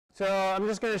So I'm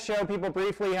just going to show people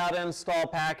briefly how to install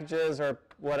packages or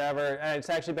whatever. It's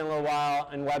actually been a little while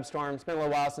in WebStorm. It's been a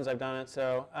little while since I've done it.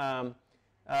 So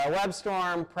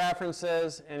WebStorm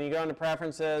preferences, and you go into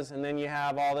preferences, and then you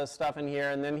have all this stuff in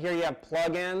here. And then here you have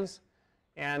plugins.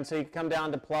 And so you can come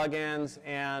down to plugins,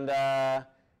 and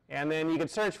then you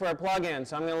could search for a plugin.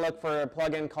 So I'm going to look for a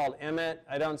plugin called Emmet.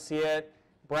 I don't see it.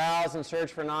 Browse and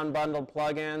search for non-bundled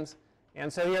plugins.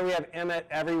 And so here we have Emmet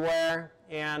Everywhere.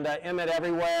 And Emmet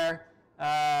Everywhere,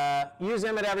 use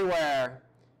Emmet Everywhere.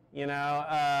 You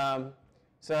know,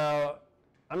 so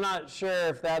I'm not sure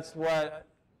if that's what.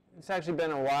 It's actually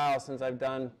been a while since I've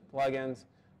done plugins.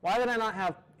 Why would I not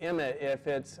have Emmet if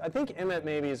it's? I think Emmet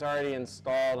maybe is already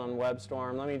installed on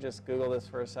WebStorm. Let me just Google this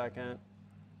for a second.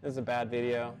 This is a bad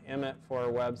video. Emmet for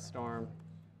WebStorm.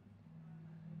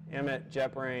 Emmet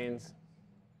JetBrains.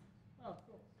 Oh,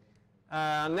 cool.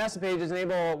 Nested pages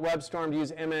enable WebStorm to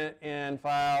use Emmet in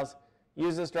files.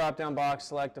 Use this drop-down box,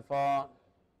 select default.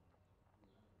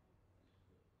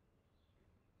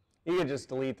 You could just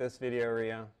delete this video,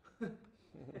 Rio. You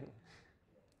gonna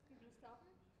stop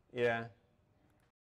it? Yeah.